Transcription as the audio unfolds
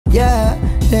Yeah,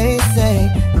 they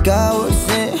say God works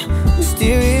in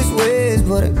mysterious ways,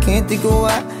 but I can't think of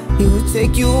why He would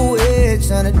take you away,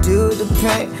 trying to deal with the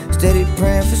pain. Steady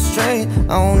praying for strength,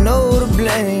 I don't know who to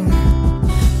blame.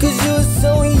 Cause you were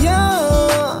so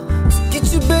young to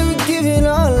get your baby giving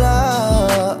all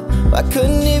up. Why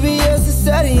couldn't it be us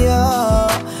instead of y'all?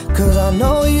 Cause I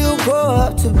know you grow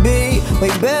up to be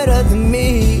way better than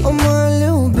me. Oh my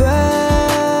little babe,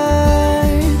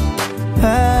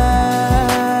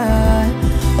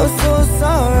 oh so it's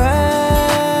alright.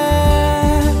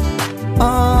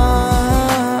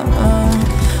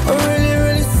 I'm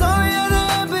really sorry I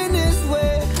happened this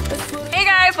way. Hey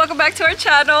guys, welcome back to our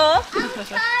channel.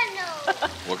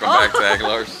 Welcome back to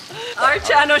Aguilar's. Our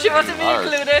channel, she wants to be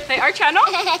included. Hey, our channel?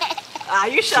 Are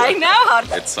you shy now?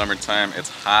 It's summertime, it's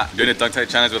hot. Doing a dunk tight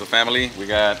challenge with the family. We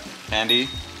got Candy,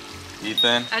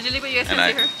 Ethan, Angelique, you guys and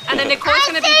can see her. And then Nicole's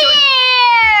gonna be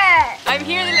joining. I'm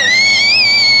here, Lily.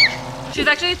 She's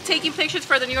actually taking pictures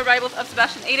for the new arrivals of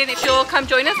Sebastian Aiden. And she'll come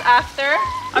join us after.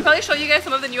 I'll probably show you guys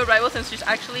some of the new arrivals since she's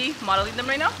actually modeling them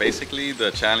right now. Basically, the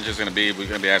challenge is gonna be, we're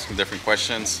gonna be asking different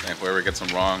questions, and whoever gets them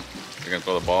wrong, we're gonna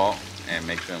throw the ball and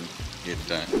make them get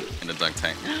done in the dunk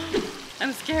tank.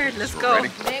 I'm scared. Let's go. Ready?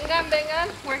 Vengan, vengan.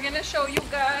 We're gonna show you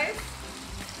guys.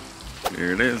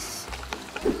 Here it is.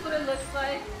 This is what it looks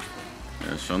like.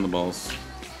 Yeah, showing the balls.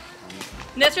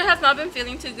 Nestor has not been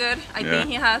feeling too good. I think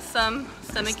he has some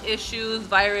stomach issues,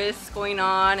 virus going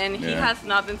on, and he has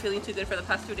not been feeling too good for the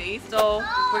past 2 days. So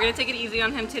we're gonna take it easy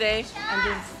on him today and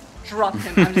just drop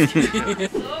him. I'm just kidding.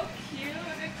 So cute,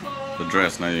 Nicole. The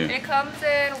dress, not you. It comes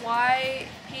in white,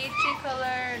 peachy color,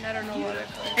 and I don't know what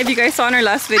it's called. If you guys saw in our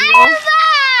last video,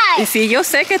 y si yo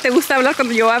sé que te gusta hablar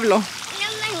cuando yo hablo.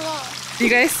 You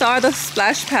guys saw the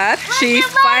splash pad. She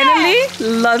finally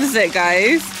loves it,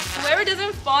 guys. Whoever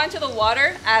doesn't fall into the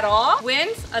water at all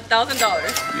wins $1,000.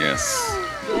 Yes.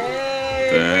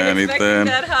 Yay! Anything.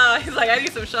 That, huh? He's like, I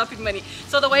need some shopping money.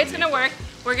 So the way it's gonna work,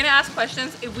 we're gonna ask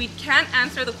questions. If we can't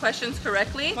answer the questions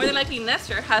correctly, more than likely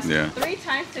Nestor has 3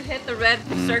 times to hit the red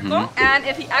circle. And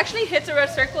if he actually hits a red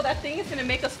circle, that thing is gonna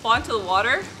make us fall into the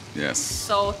water. Yes.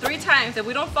 So 3 times. If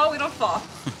we don't fall, we don't fall.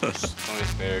 It's only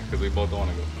fair because we both don't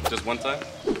want to go. Just one time?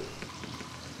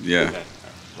 Yeah. Okay.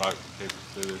 Rock, paper,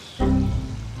 scissors, shoot.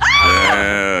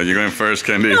 Yeah, you're going first,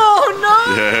 Candy. No,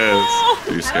 no! Yes.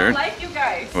 Are you scared? I don't like you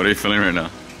guys. What are you feeling right now?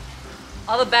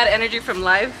 All the bad energy from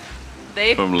live.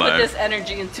 They put this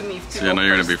energy into me. So you know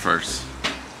you're going to be first.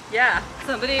 Yeah.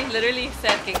 Somebody literally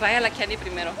said que vaya la Candy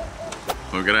primero.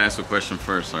 We're going to ask a question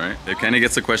first, alright? If Candy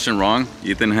gets the question wrong,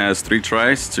 Ethan has 3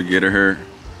 tries to get her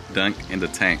dunk in the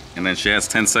tank. And then she has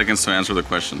 10 seconds to answer the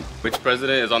question. Which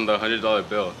president is on the $100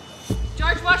 bill?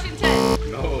 George Washington.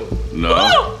 No.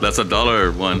 No, that's a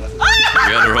 $1 one. You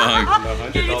got it wrong.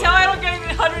 Can you tell I don't get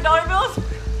any $100 bills?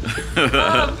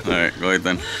 Alright, go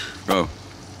Ethan. Go.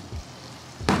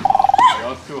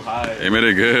 You're too high. You made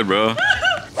it good, bro.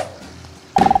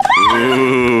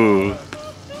 Ooh.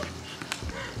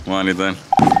 Come on, Ethan.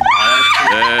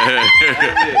 Hey.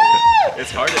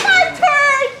 It's hard.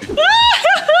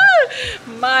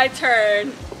 My turn. My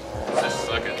turn. Just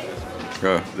suck it.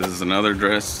 Go. This is another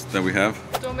dress that we have.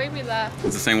 Don't make me laugh.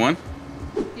 It's the same one?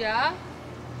 Yeah.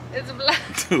 It's black.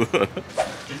 Give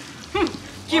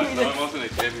me this. Gonna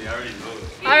give me. I already know this.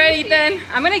 Alright, Ethan.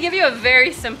 I'm gonna give you a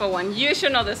very simple one. You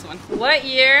should know this one. What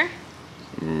year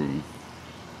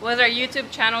was our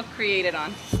YouTube channel created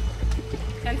on?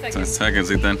 10 seconds. 10 seconds,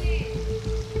 Ethan.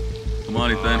 Come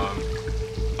on, Ethan.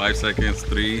 5 seconds.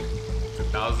 3,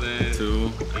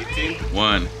 2018.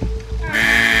 1.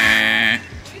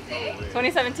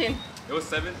 2017. It was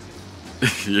 17.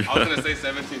 Yeah. I was gonna say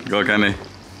 17. Go, Candy.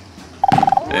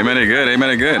 Amen it good. Amen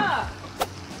it good.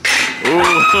 Ooh,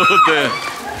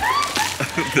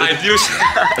 I do.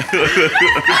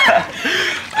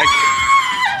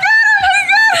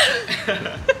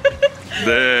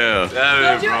 Damn.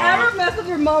 Don't you ever mess with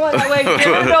your mama that way. Give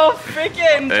her no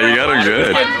freaking. Hey, you got him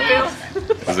good.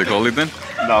 Is it cold, Ethan?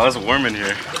 No, it's warm in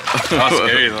here. That was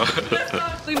scary though.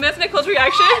 We missed Nicole's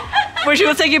reaction when she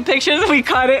was taking pictures. We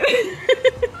caught it.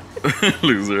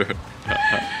 Loser.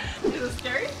 Is it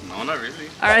scary? No, not really.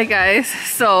 All right, guys.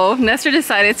 So Nestor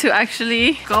decided to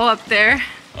actually go up there.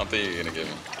 I don't think you're gonna give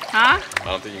me. Huh? I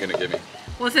don't think you're gonna give me.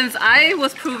 Well, since I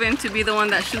was proven to be the one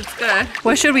that shoots good,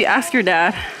 what should we ask your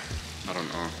dad? I don't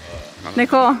know.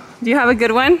 Nicole, do you have a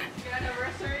good one? Your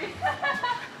anniversary?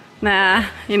 Nah,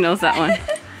 he knows that one.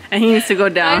 And he needs to go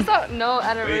down. No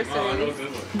anniversary.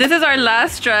 This is our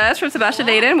last dress from Sebastian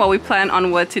Aiden, while we plan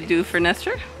on what to do for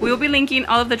Nestor. We will be linking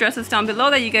all of the dresses down below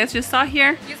that you guys just saw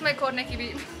here. Use my code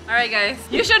Nikki. Alright guys,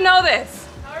 you should know this.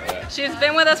 She's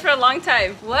been with us for a long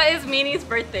time. What is Mini's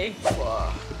birthday?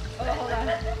 hold on.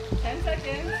 10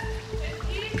 seconds.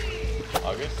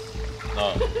 August?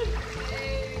 No.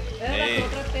 May.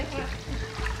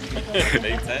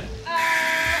 May 10?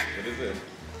 What is it?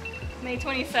 May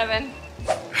 27.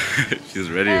 She's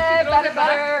ready.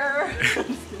 Better.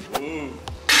 Ooh.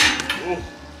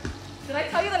 Did I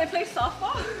tell you that I play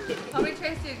softball? How many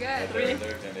trays do you get? 3.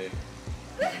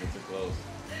 Too close.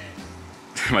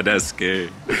 My dad's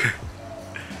scared.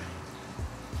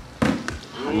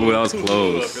 Ooh, that was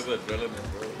close.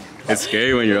 It's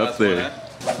scary when you're up there.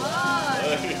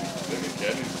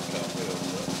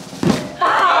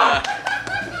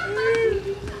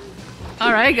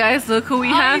 All right, guys, look who we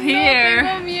have here.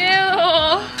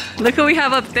 Look who we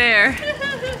have up there.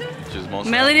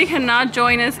 Melody cannot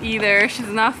join us either. She's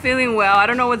not feeling well. I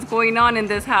don't know what's going on in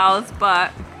this house,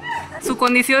 but su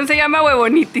condición se llama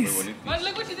huevonitis.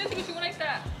 Look what she did. She went like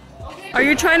that. Are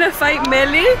you trying to fight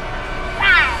Melly?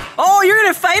 Oh, you're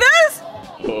gonna fight us?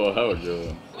 Oh, how would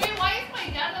you? Wait, why is my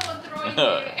dad the one throwing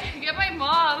me? Get my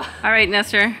mom. All right,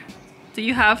 Nestor. Do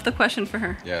you have the question for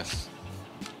her? Yes.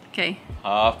 Okay.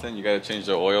 How often you gotta change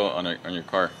the oil on your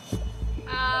car?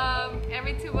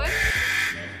 Every 2 months.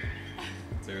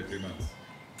 It's every 3 months.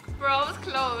 Bro, I was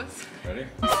close. Ready?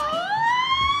 My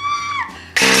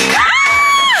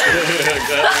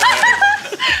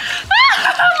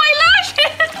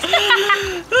lashes!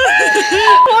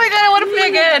 Oh my god, I want to play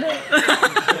again.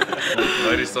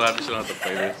 Why do you still have to show out the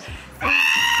play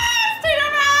Turn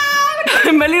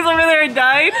around! Melly's over there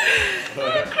dying.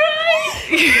 I'm crying.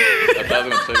 I thought I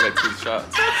was gonna take like 2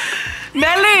 shots.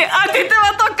 Melly, a ti te va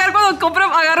a tocar cuando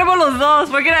agarremos los dos.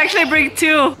 We're gonna actually bring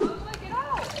 2.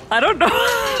 I don't know.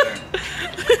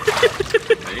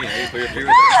 Hey, put your finger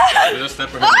there. There's a step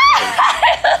for her.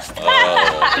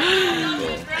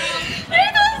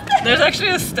 There's actually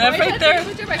a step right there.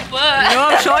 No,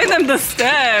 I'm showing them the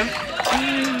step.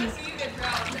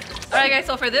 Alright guys,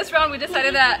 so for this round we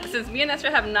decided that since me and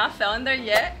Nestor have not fell in there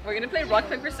yet, we're gonna play rock,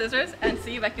 paper, scissors and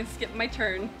see if I can skip my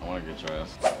turn. I wanna get your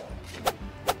ass.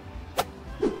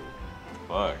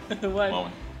 Fuck. What?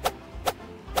 One.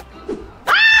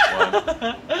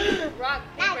 Rock,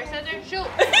 paper, scissors, shoot.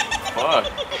 Fuck.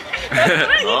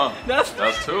 No, That's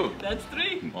 2. That's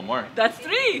 3. One more. That's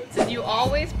 3. So you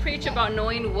always preach about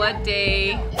knowing what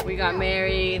day we got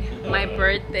married, my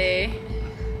birthday.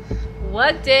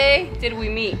 What day did we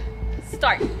meet?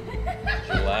 Start.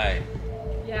 July.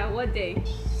 Yeah, what day?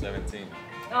 17.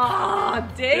 Oh,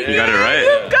 dang. You got it right.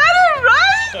 You got it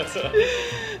right.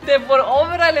 De por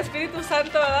obra del Espíritu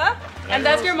Santo, ¿verdad? And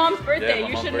that's your mom's birthday. Yeah,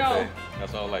 you mom's should birthday. know.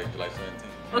 That's all like July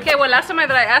 17th. Okay, well last time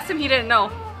that I asked him, he didn't know.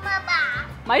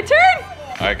 My turn?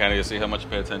 Alright, kind of you see how much you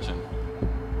pay attention.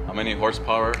 How many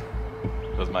horsepower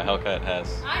does my Hellcat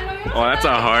has? Oh, that's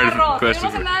a hard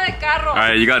question.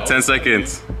 Alright, you got 10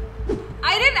 seconds.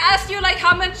 I didn't ask you like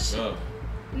how much. No.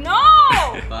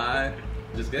 No. 5.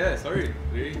 Just guess. Hurry.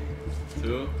 3,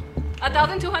 2.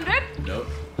 1,200? Nope.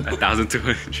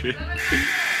 1,200.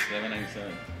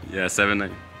 797. Yeah,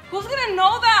 790. Who's gonna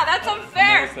know that? That's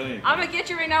unfair. No, I'm gonna get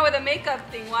you right now with a makeup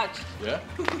thing. Watch. Yeah.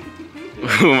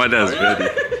 Oh, my dad's ready.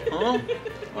 Huh?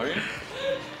 Are you?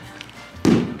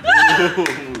 Oh,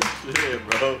 shit,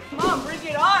 bro. Mom, bring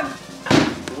it on.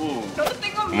 Ooh.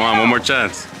 Come on, one more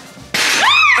chance.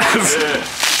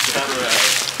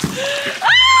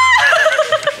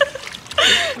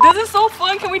 This is so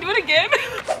fun. Can we do it again?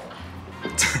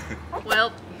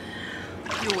 Well,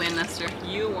 you win, Nestor.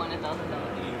 You won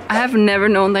 $1,000. I have never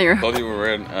known that you're. I told you we were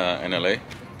in LA.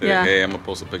 Yeah. Hey, I'm gonna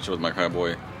post a picture with my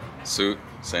cowboy suit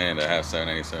saying that I have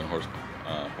 787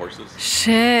 horses.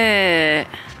 Shit.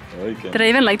 Oh, Did I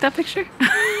even like that picture?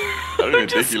 I don't even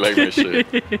think you like my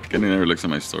shit. Kenny never looks at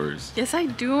my stories. Yes, I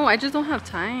do. I just don't have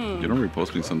time. You don't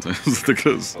repost me sometimes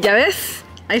because. ¿Ya ves?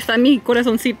 Ahí está mi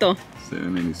corazoncito.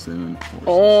 787 horses.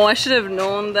 Oh, I should have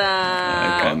known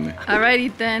that. Alright,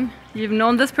 Ethan. You've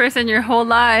known this person your whole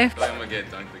life. I'm gonna get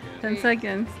dunked again. 10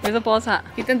 seconds. Where's the balls at?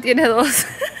 Ethan tiene 2.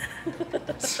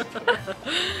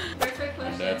 Perfect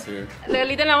question. That's here.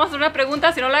 Ethan le vamos a hacer una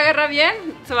pregunta. Si no la agarra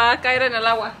bien, se va a caer en el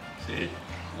agua. Sí.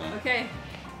 Okay.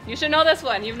 You should know this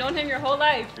one. You've known him your whole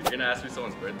life. You're gonna ask me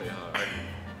someone's birthday, huh?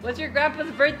 What's your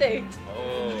grandpa's birthday?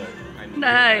 Oh, I know.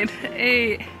 9,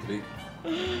 8, 3.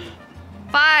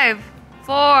 5,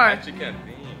 4. Actually can't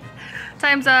think.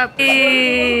 Time's up. Yo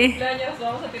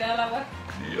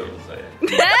lo sé.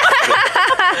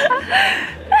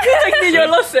 Ni yo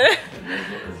lo sé.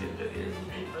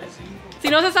 Si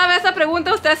no se sabe esa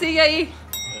pregunta, usted sigue ahí.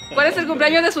 ¿Cuál es el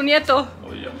cumpleaños de su nieto?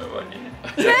 Oh, ya me bañé.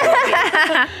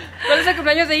 ¿Cuál es el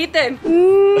cumpleaños de Ethan?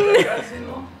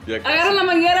 Ya casi. Agarra la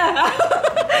manguera.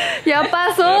 Ya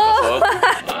pasó. Ya pasó.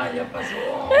 Ah, ya pasó.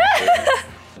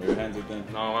 Your hands are done.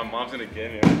 No, my mom's gonna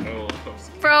get me. I know.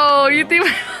 Bro, you think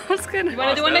my mom's gonna... You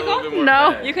wanna do one, Nicole?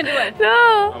 No. You can do it.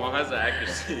 No. My mom has the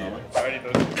accuracy. I already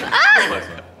know.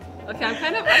 Okay, I'm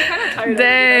kind of tired.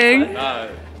 Dang. Nah,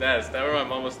 that's where my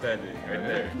mom was standing, right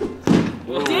there.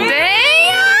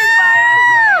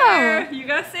 Damn! You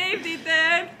got saved,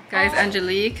 Ethan. Guys,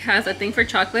 Angelique has a thing for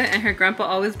chocolate, and her grandpa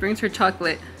always brings her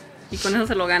chocolate. Y con eso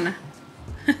se lo gana.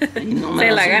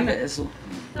 Se la gana.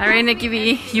 Alright, Nikki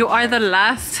B, you are the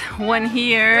last one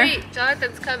here. Wait,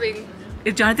 Jonathan's coming.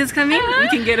 If Jonathan's coming, we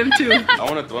can get him too. I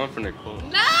want to do one for Nicole.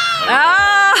 No!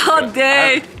 Oh,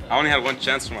 dang. I only had one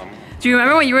chance for my mom. Do you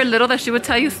remember when you were little that she would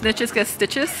tell you snitches get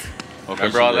stitches?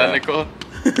 Remember all that, Nicole?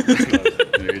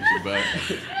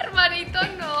 Hermanito,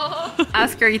 no.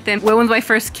 Ask her, Ethan, when was my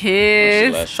first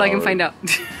kiss? So I can find out.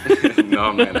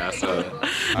 No, man, that's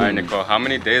Alright, Nicole, how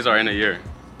many days are in a year?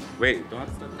 Wait, don't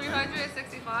have to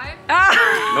 365?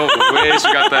 No way,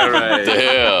 she got that right.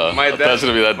 Damn. My dad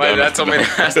should be that my dumb. dad told me to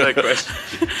ask that question.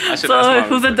 I should So ask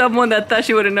who's the dumb one that thought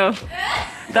she wouldn't know?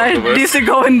 That worst. needs to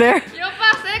go in there. Yo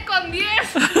pasé con 10.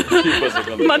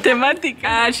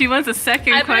 Mathematica. She wants a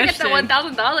second I better get the question.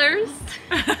 $1,000.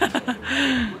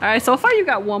 Alright, so far you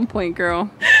got 1 point, girl.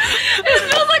 It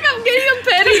feels like I'm getting a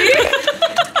penny.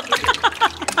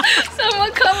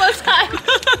 Someone come aside.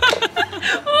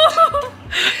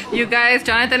 You guys,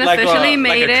 Jonathan officially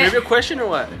made like a it. trivia question or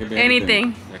what?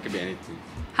 Anything. That could be anything.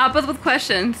 Help us with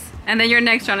questions. And then you're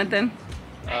next, Jonathan.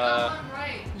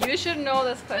 Right. You should know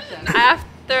this question.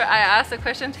 After I ask the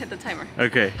question, hit the timer.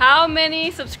 Okay. How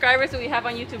many subscribers do we have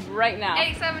on YouTube right now?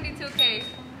 872K.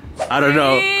 I don't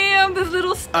know. Damn, this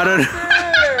little I don't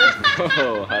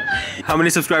stalker. How many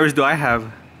subscribers do I have?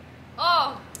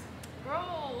 Oh, bro,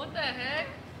 what the heck?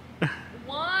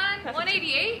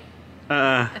 188?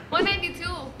 192.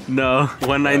 No,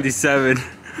 197.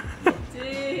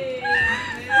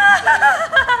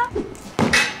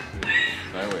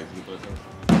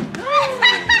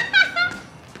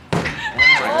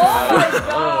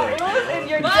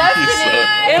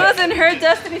 It was in her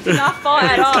destiny to not fall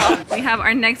at all. We have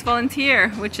our next volunteer,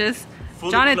 which is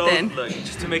Jonathan. Look,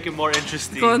 just to make it more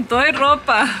interesting. Con todo y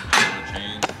ropa.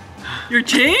 Your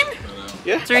chain?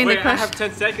 Yeah. During the I question. have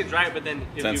 10 seconds, right? But then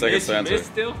if 10 you seconds miss, to you answer. miss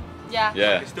still. Yeah.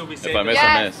 Yeah. can still be If safe. I miss,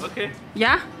 Yes. I miss. Okay.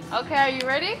 Yeah? Okay, are you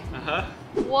ready? Uh-huh.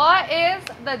 What is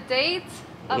the date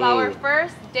of our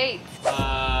first date?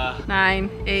 9,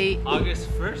 8. August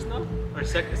 1st, no? Or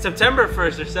second? September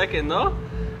 1st or 2nd, no?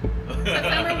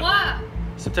 September what?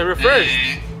 September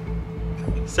 1st.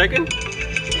 2nd?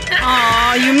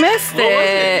 Aw, you missed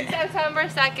it. September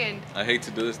 2nd. I hate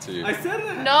to do this to you. I said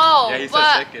that. No, Yeah, he said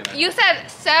but second. you said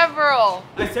several.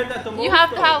 I said that the most. You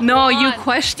have to have No, one. you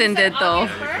questioned it though.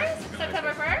 August 1st?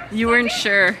 September 1st? You weren't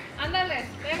sure. Ándale,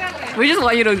 pégale. We just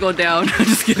want you to go down. I'm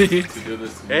just kidding. To do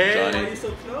this to Hey, why are Johnny. you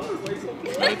so close? Why are you so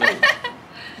close?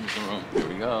 Here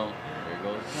we go. Here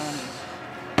goes Johnny.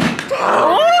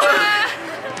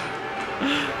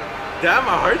 Damn,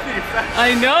 my heart beating fast.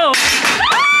 I know.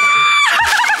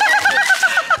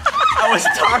 I was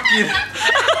talking.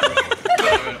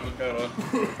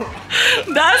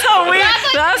 That's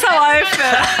how I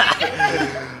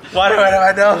felt. Why do I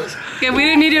have my nose? Okay, we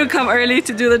didn't need you to come early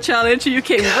to do the challenge. You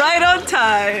came right on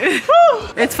time.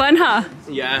 It's fun, huh?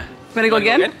 Yeah. Wanna go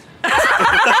again?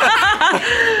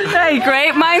 Hey,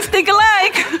 great minds think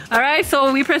alike. All right,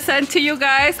 so we present to you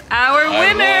guys our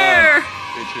winner.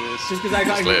 Bitches. Just because I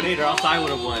got Slip. here later, else I would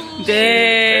have won. Hey, we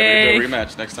Dang. do a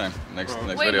rematch next time. Next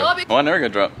Wait, video. no, Oh, I never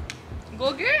get dropped. Go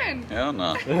again. Hell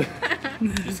no.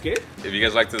 You scared? If you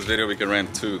guys like this video, we can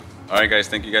rent 2. Alright guys,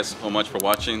 thank you guys so much for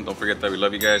watching. Don't forget that we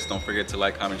love you guys. Don't forget to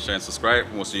like, comment, share, and subscribe.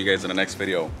 And we'll see you guys in the next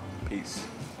video. Peace.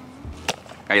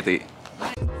 Cállate.